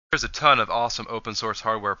There's a ton of awesome open source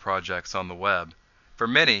hardware projects on the web. For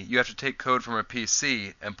many, you have to take code from a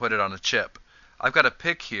PC and put it on a chip. I've got a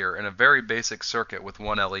PIC here in a very basic circuit with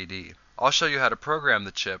one LED. I'll show you how to program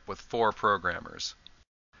the chip with 4 programmers.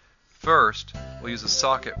 First, we'll use a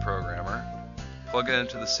socket programmer, plug it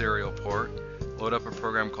into the serial port, load up a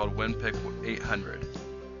program called WinPIC 800.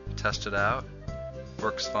 Test it out.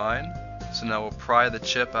 Works fine. So now we'll pry the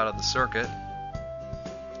chip out of the circuit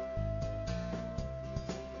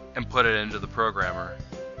and put it into the programmer.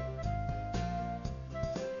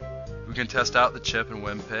 We can test out the chip in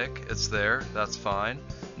WinPIC. It's there, that's fine.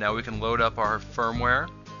 Now we can load up our firmware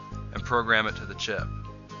and program it to the chip.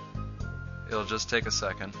 It'll just take a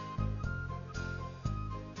second.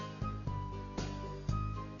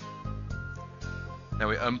 Now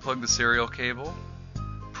we unplug the serial cable,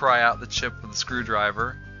 pry out the chip with a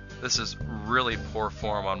screwdriver. This is really poor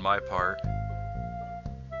form on my part.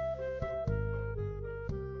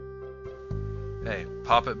 Hey,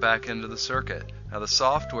 pop it back into the circuit. Now the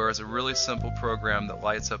software is a really simple program that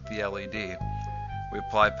lights up the LED. We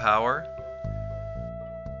apply power.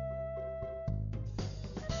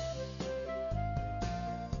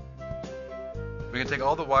 We can take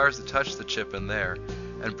all the wires that touch the chip in there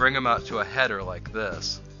and bring them out to a header like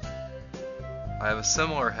this. I have a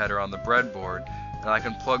similar header on the breadboard, and I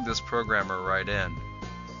can plug this programmer right in.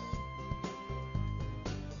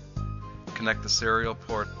 Connect the serial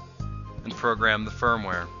port and program the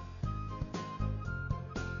firmware.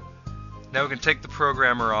 Now we can take the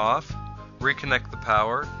programmer off, reconnect the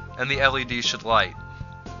power, and the LED should light.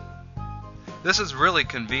 This is really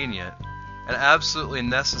convenient and absolutely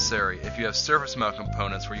necessary if you have surface mount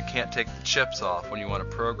components where you can't take the chips off when you want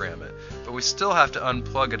to program it, but we still have to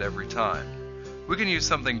unplug it every time. We can use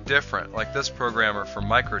something different, like this programmer for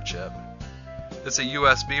microchip. It's a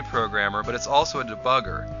USB programmer, but it's also a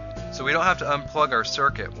debugger, so we don't have to unplug our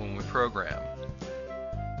circuit when we program.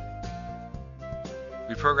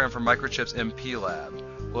 We program for microchip's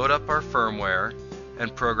MacLeod, load up our firmware,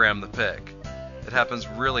 and program the PIC. It happens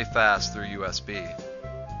really fast through USB.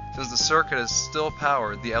 Since the circuit is still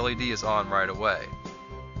powered, the LED is on right away.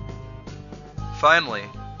 Finally,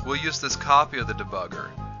 we'll use this copy of the debugger.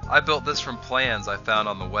 I built this from plans I found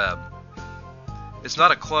on the web. It's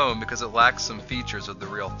not a clone because it lacks some features of the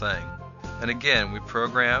real thing. And again, we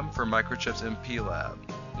program for microchip's MacLeod.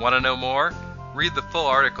 Want to know more? Read the full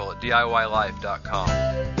article at DIYlife.com.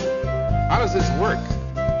 How does this work?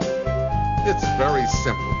 It's very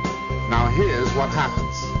simple. Now here's what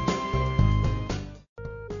happens.